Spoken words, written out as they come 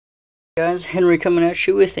Guys, Henry coming at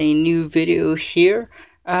you with a new video here.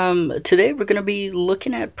 Today we're going to be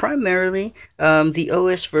looking at primarily the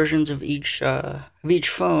OS versions of each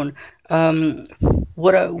phone. What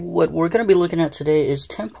we're going to be looking at today is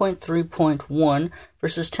 10.3.1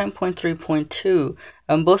 versus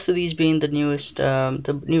 10.3.2. Both of these being the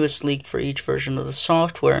newest leaked for each version of the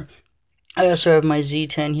software. I also have my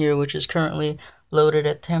Z10 here, which is currently loaded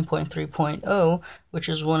at 10.3.0, which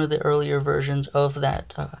is one of the earlier versions of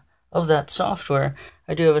that software.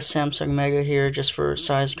 I do have a Samsung Mega here just for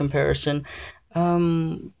size comparison.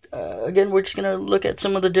 Again, we're just going to look at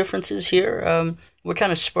some of the differences here. What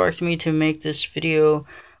kind of sparked me to make this video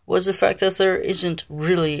was the fact that there isn't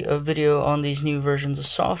really a video on these new versions of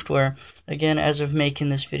software. Again, as of making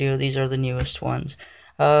this video, these are the newest ones.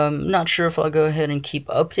 Not sure if I'll go ahead and keep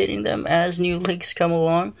updating them as new leaks come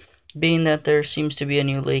along, being that there seems to be a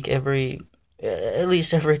new leak at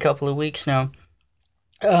least every couple of weeks now.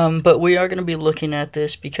 But we are going to be looking at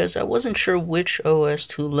this because I wasn't sure which OS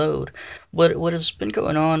to load. What has been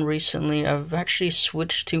going on recently, I've actually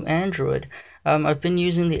switched to Android. I've been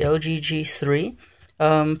using the LG G3,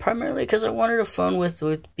 primarily because I wanted a phone with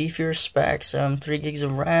beefier specs, 3 gigs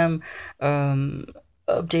of RAM,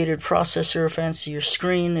 updated processor, fancier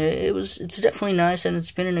screen. It's definitely nice, and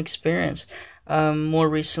it's been an experience. More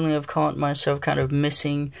recently, I've caught myself kind of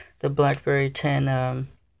missing the BlackBerry 10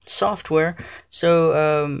 software,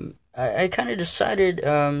 so I kind of decided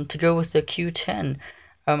to go with the Q10.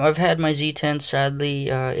 I've had my Z10 sadly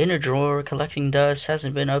in a drawer collecting dust,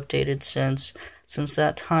 hasn't been updated since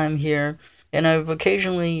that time here, and I've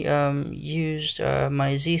occasionally used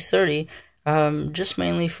my Z30 just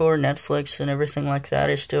mainly for Netflix and everything like that.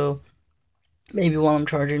 I still, maybe while I'm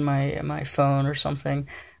charging my phone or something,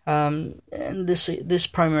 and this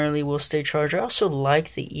primarily will stay charged. I also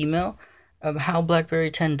like the email of how BlackBerry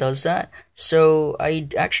 10 does that, so I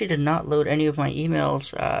actually did not load any of my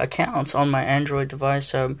emails accounts on my Android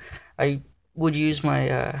device. I would use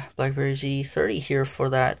my BlackBerry Z30 here for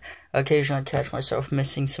that. Occasionally I'd catch myself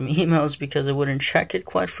missing some emails because I wouldn't check it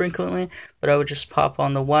quite frequently, but I would just pop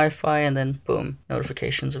on the Wi-Fi and then boom,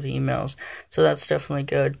 notifications of emails. So that's definitely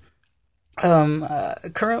good.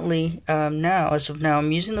 Currently, as of now,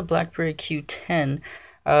 I'm using the BlackBerry Q10.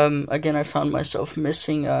 Again, I found myself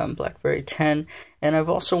missing BlackBerry 10, and I've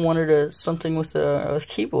also wanted something with a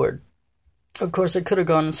keyboard. Of course, I could have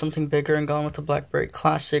gone in something bigger and gone with the BlackBerry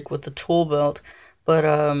Classic with the tool belt, but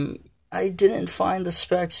I didn't find the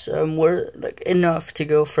specs were enough to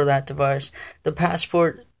go for that device. The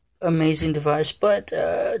Passport, amazing device, but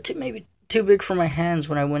maybe too big for my hands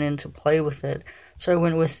when I went in to play with it. So I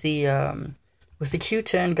went with the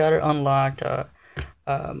Q10, got it unlocked.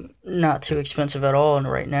 Not too expensive at all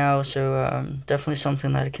right now, so definitely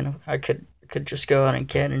something that I could just go out and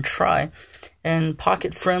get and try. And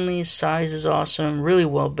pocket friendly, size is awesome, really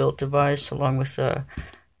well built device, along with the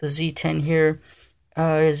Z10 here.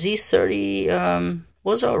 Z30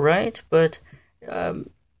 was alright, but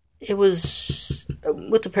it was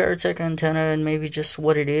with the Paratech antenna and maybe just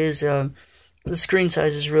what it is. The screen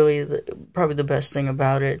size is really probably the best thing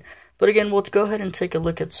about it. But again, we'll go ahead and take a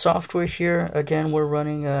look at software here. Again, we're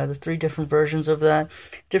running the 3 different versions of that,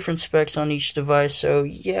 different specs on each device. So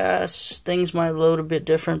yes, things might load a bit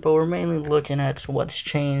different, but we're mainly looking at what's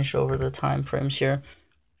changed over the time frames here.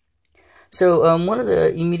 So one of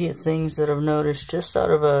the immediate things that I've noticed just out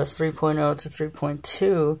of a 3.0 to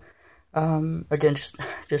 3.2, again,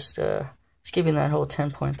 just skipping that whole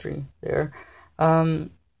 10.3 there,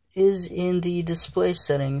 is in the display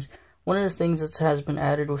settings. One of the things that has been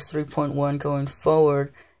added with 3.1 going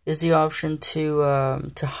forward is the option to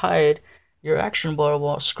hide your action bar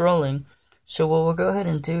while scrolling. So what we'll go ahead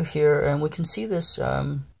and do here, and we can see this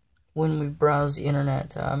when we browse the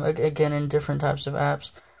internet, again in different types of apps,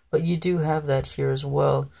 but you do have that here as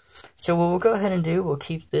well. So what we'll go ahead and do, we'll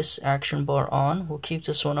keep this action bar on, we'll keep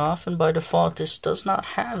this one off, and by default this does not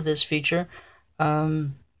have this feature.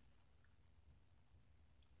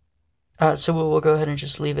 So we'll go ahead and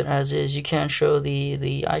just leave it as is. You can show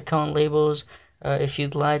the icon labels if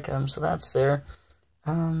you'd like, so that's there.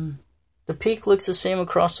 The peak looks the same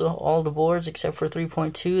across all the boards except for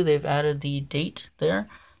 3.2. They've added the date there.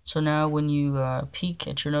 So now when you peek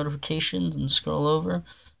at your notifications and scroll over,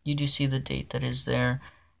 you do see the date that is there.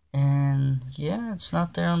 And yeah, it's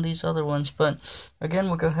not there on these other ones. But again,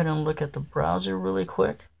 we'll go ahead and look at the browser really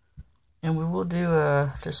quick. And we will do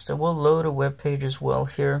we'll load a web page as well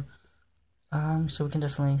here. So we can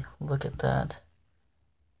definitely look at that.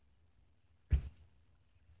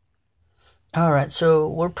 Alright, so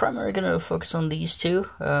we're primarily going to focus on these two.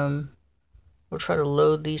 We'll try to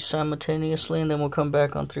load these simultaneously, and then we'll come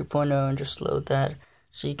back on 3.0 and just load that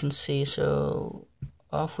so you can see. So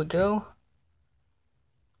off we go.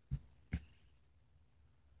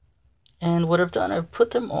 And what I've done, I've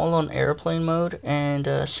put them all on airplane mode and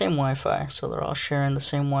same Wi-Fi, so they're all sharing the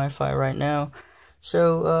same Wi-Fi right now.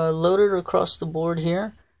 So loaded across the board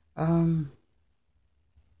here.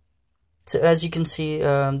 So as you can see,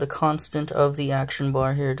 the constant of the action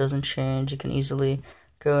bar here doesn't change. You can easily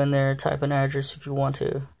go in there, type an address if you want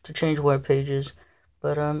to change web pages,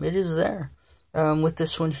 but it is there. With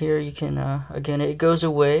this one here, you can, again, it goes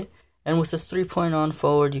away, and with the 3-point on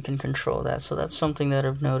forward, you can control that. So that's something that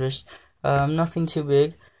I've noticed. Nothing too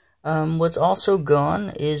big. What's also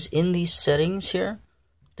gone is in these settings here,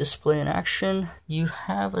 display in action, you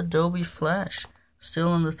have Adobe Flash. Still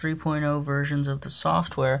on the 3.0 versions of the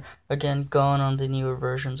software, again gone on the newer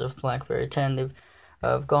versions of BlackBerry 10. They've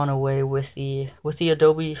gone away with the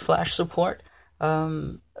Adobe Flash support.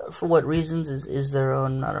 For what reasons is their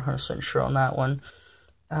own, not 100% sure on that one.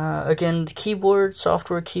 Again, the keyboard,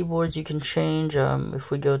 software keyboards you can change.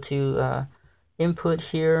 If we go to input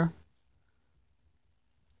here,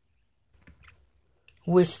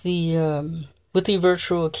 with the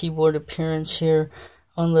virtual keyboard appearance here,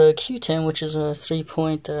 on the Q10, which is a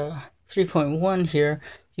 3.1 here,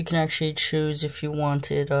 you can actually choose if you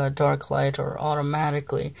wanted dark light or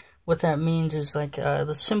automatically. What that means is like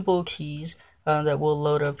the symbol keys that will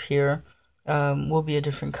load up here will be a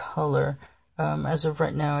different color. As of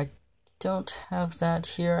right now, I don't have that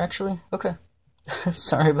here actually. Okay,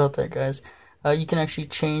 sorry about that, guys. You can actually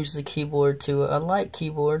change the keyboard to a light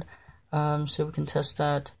keyboard, so we can test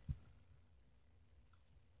that.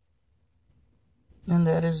 And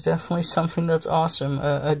that is definitely something that's awesome.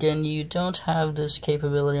 Again, you don't have this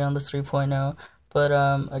capability on the 3.0, but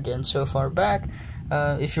again, so far back,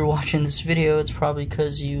 if you're watching this video, it's probably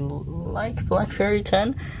because you like BlackBerry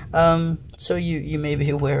 10, so you may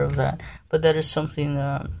be aware of that. But that is something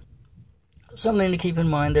something to keep in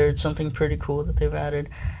mind there. It's something pretty cool that they've added,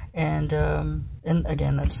 and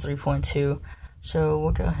again, that's 3.2. So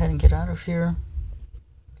we'll go ahead and get out of here.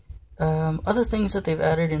 Other things that they've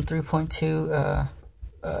added in 3.2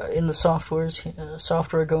 in the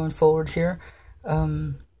software going forward here.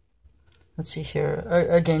 Let's see here.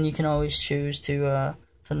 Again, you can always choose to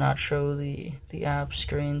not show the app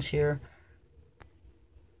screens here.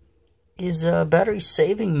 Is battery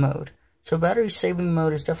saving mode. So battery saving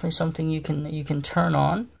mode is definitely something you can turn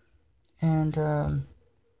on, and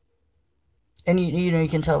you know, you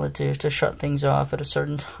can tell it to shut things off at a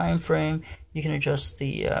certain time frame. You can adjust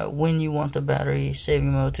the when you want the battery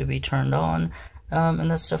saving mode to be turned on,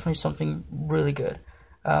 and that's definitely something really good.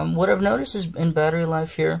 What I've noticed is in battery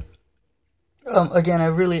life here, again, I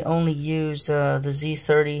really only use the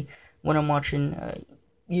Z30 when I'm watching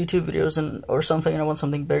YouTube videos or something, and I want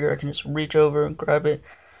something bigger. I can just reach over and grab it,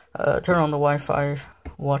 turn on the Wi-Fi,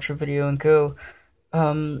 watch a video, and go.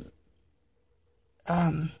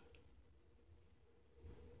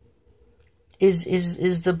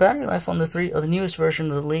 Is the battery life on the newest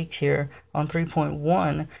version of the leaked here on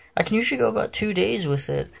 3.1? I can usually go about 2 days with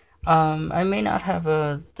it. I may not have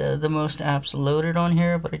the most apps loaded on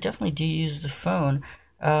here, but I definitely do use the phone.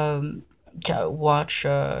 Watch,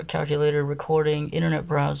 calculator, recording, internet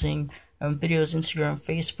browsing, videos, Instagram,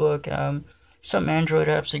 Facebook, some Android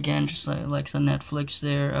apps, again, just like the Netflix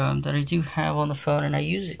there, that I do have on the phone, and I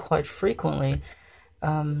use it quite frequently.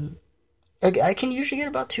 I can usually get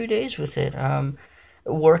about 2 days with it.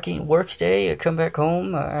 Work day, I come back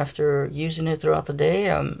home after using it throughout the day.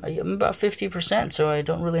 I'm about 50%, so I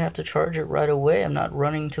don't really have to charge it right away. I'm not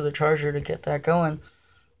running to the charger to get that going.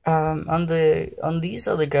 On these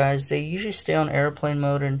other guys, they usually stay on airplane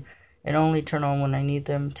mode and only turn on when I need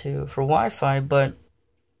them for Wi-Fi. But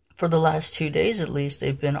for the last 2 days at least,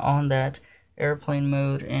 they've been on that airplane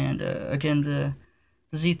mode. And again, the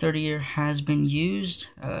Z30 here has been used,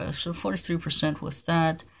 so 43% with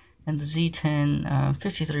that, and the Z10,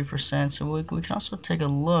 53%. So we can also take a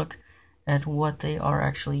look at what they are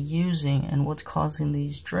actually using and what's causing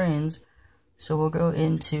these drains. So we'll go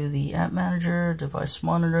into the App Manager, Device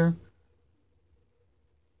Monitor,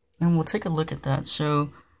 and we'll take a look at that.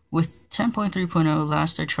 So with 10.3.0,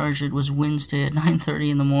 last I charged it was Wednesday at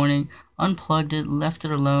 9:30 in the morning, unplugged it, left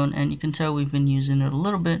it alone, and you can tell we've been using it a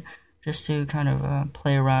little bit, just to kind of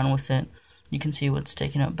play around with it. You can see what's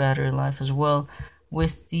taking up battery life as well.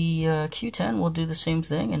 With the Q10, we'll do the same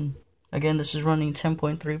thing, and again, this is running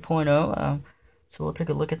 10.3.0, so we'll take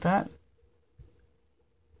a look at that.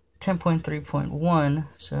 10.3.1,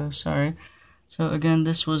 so sorry. So again,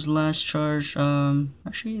 this was last charged,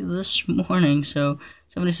 actually this morning, so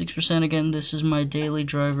 76%. Again, this is my daily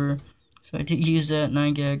driver, so I did use that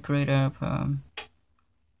 9 gig, great app.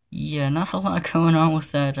 yeah, not a lot going on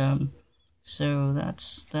with that. So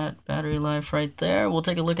that's that battery life right there. We'll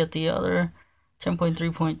take a look at the other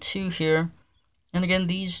 10.3.2 here. And again,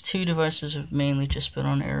 these two devices have mainly just been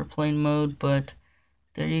on airplane mode, but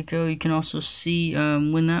there you go. You can also see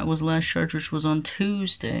when that was last charged, which was on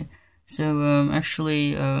Tuesday. So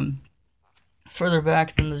actually further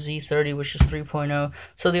back than the Z30, which is 3.0.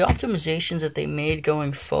 So the optimizations that they made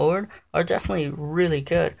going forward are definitely really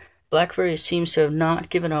good. BlackBerry seems to have not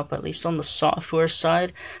given up, at least on the software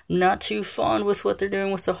side. Not too fond with what they're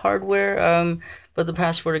doing with the hardware, but the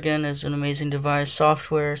Passport, again, is an amazing device.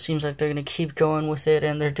 Software seems like they're going to keep going with it,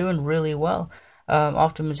 and they're doing really well.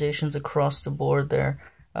 Optimizations across the board there.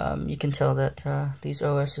 You can tell that these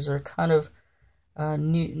OSs are kind of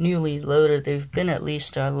newly loaded. They've been at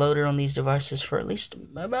least loaded on these devices for at least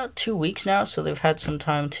about 2 weeks now, so they've had some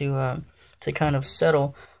time to kind of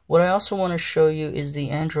settle. What I also want to show you is the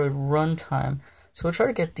Android runtime. So we'll try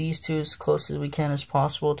to get these two as close as we can as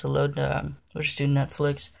possible to load. We'll just do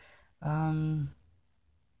Netflix. So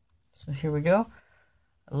here we go.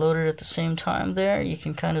 Loaded at the same time there. You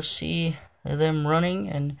can kind of see them running,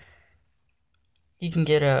 and you can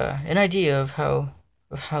get an idea of how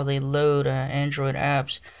they load Android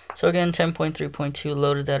apps. So again, 10.3.2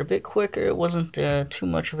 loaded that a bit quicker. It wasn't too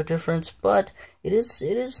much of a difference, but it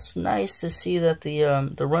is nice to see that the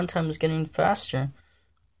runtime is getting faster,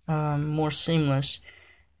 more seamless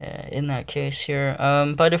in that case here.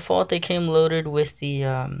 By default, they came loaded with the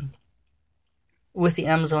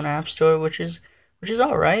Amazon App Store, which is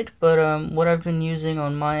all right. But what I've been using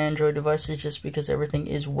on my Android devices, just because everything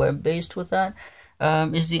is web based with that,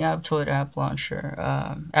 is the Aptoide app launcher,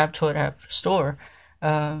 Aptoide app store.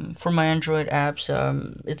 For my Android apps,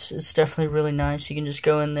 it's definitely really nice. You can just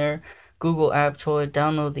go in there, Google Aptoide,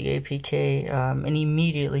 download the APK, and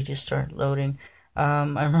immediately just start loading.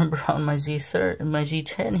 I remember on my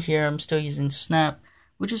Z10 here, I'm still using Snap,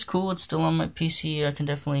 which is cool. It's still on my PC. I can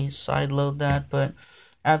definitely side load that, but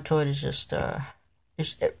Aptoide is just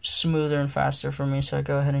it's smoother and faster for me, so I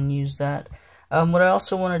go ahead and use that. What I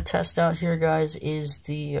also want to test out here, guys, is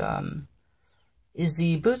the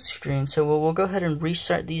boot screen. So we'll go ahead and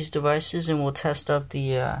restart these devices, and we'll test up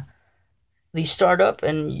the startup,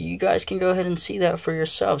 and you guys can go ahead and see that for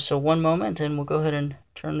yourself. So one moment, and we'll go ahead and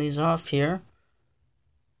turn these off here.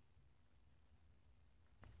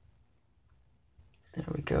 There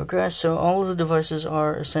we go, guys. So all of the devices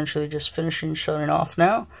are essentially just finishing shutting off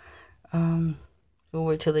now. We'll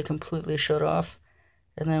wait till they completely shut off,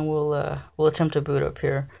 and then we'll attempt to boot up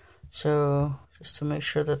here. So just to make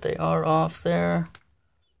sure that they are off there.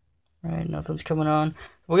 Right, nothing's coming on.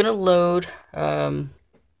 We're gonna load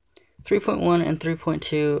 3.1 and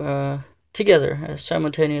 3.2 together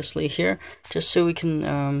simultaneously here, just so we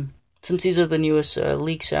can, since these are the newest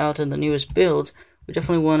leaks out and the newest builds, we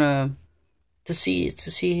definitely want to see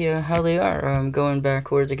how they are going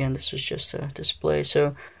backwards. Again, this was just a display,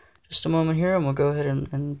 so just a moment here, and we'll go ahead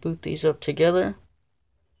and boot these up together.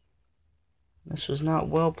 This was not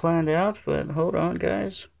well planned out, but hold on,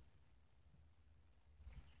 guys.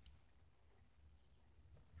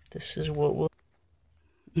 This is what we'll...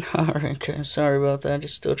 Alright, guys, sorry about that.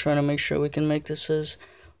 Just still trying to make sure we can make this as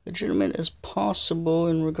legitimate as possible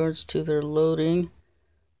in regards to their loading.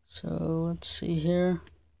 So, let's see here.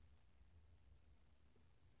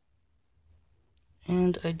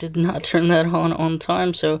 And I did not turn that on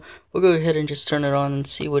time, so we'll go ahead and just turn it on and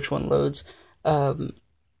see which one loads.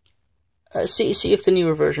 See if the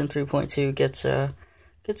newer version 3.2 gets a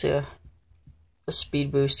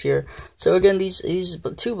speed boost here. So again, these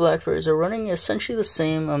two BlackBerries are running essentially the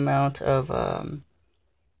same amount of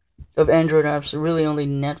Android apps. Really, only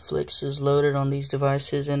Netflix is loaded on these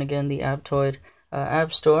devices, and again, the Aptoide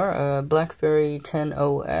App Store, BlackBerry 10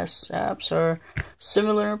 OS apps are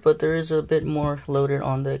similar, but there is a bit more loaded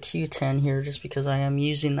on the Q10 here, just because I am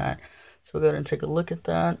using that. So we'll go ahead and take a look at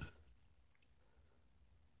that.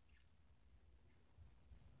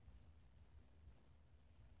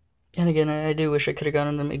 And again, I do wish I could have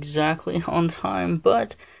gotten them exactly on time,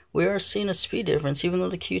 but we are seeing a speed difference. Even though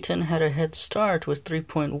the Q10 had a head start with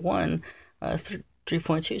 3.1,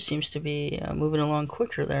 3.2 seems to be moving along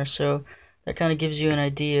quicker there. So that kind of gives you an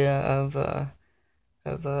idea of the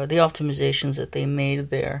optimizations that they made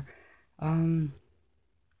there. I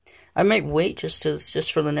might wait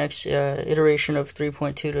just for the next iteration of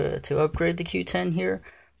 3.2 to upgrade the Q10 here.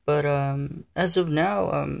 But as of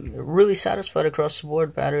now, really satisfied across the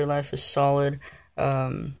board. Battery life is solid.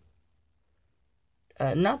 Not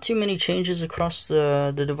too many changes across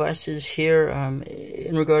the devices here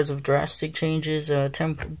in regards of drastic changes.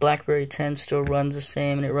 BlackBerry 10 still runs the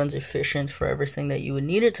same, and it runs efficient for everything that you would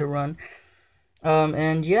need it to run.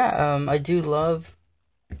 And yeah, I do love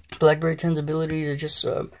BlackBerry 10's ability to just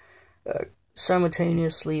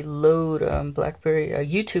simultaneously load BlackBerry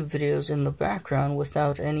YouTube videos in the background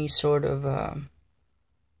without any sort of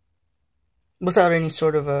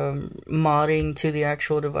modding to the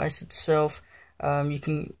actual device itself. You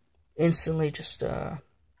can instantly just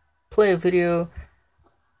play a video,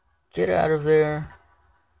 get out of there,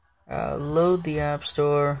 load the App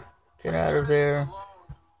Store, get out of there.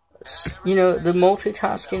 You know, the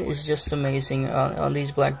multitasking is just amazing on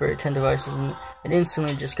these BlackBerry 10 devices, and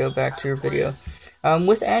instantly just go back to your video.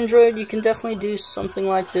 With Android, you can definitely do something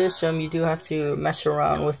like this. You do have to mess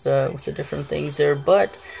around with the different things there,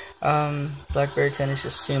 but BlackBerry 10 is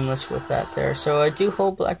just seamless with that there. So I do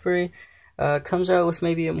hope BlackBerry comes out with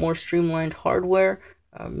maybe a more streamlined hardware,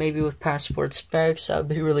 maybe with passport specs. That would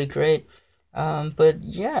be really great. But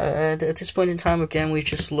yeah, at this point in time, again, we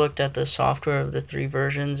just looked at the software of the 3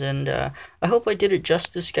 versions, and I hope I did it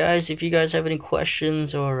justice, guys. If you guys have any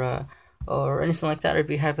questions or anything like that, I'd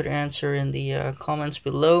be happy to answer in the comments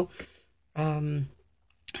below.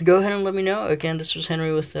 Go ahead and let me know. Again, this was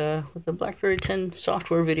Henry with the BlackBerry 10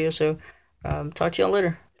 software video, so talk to y'all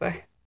later. Bye.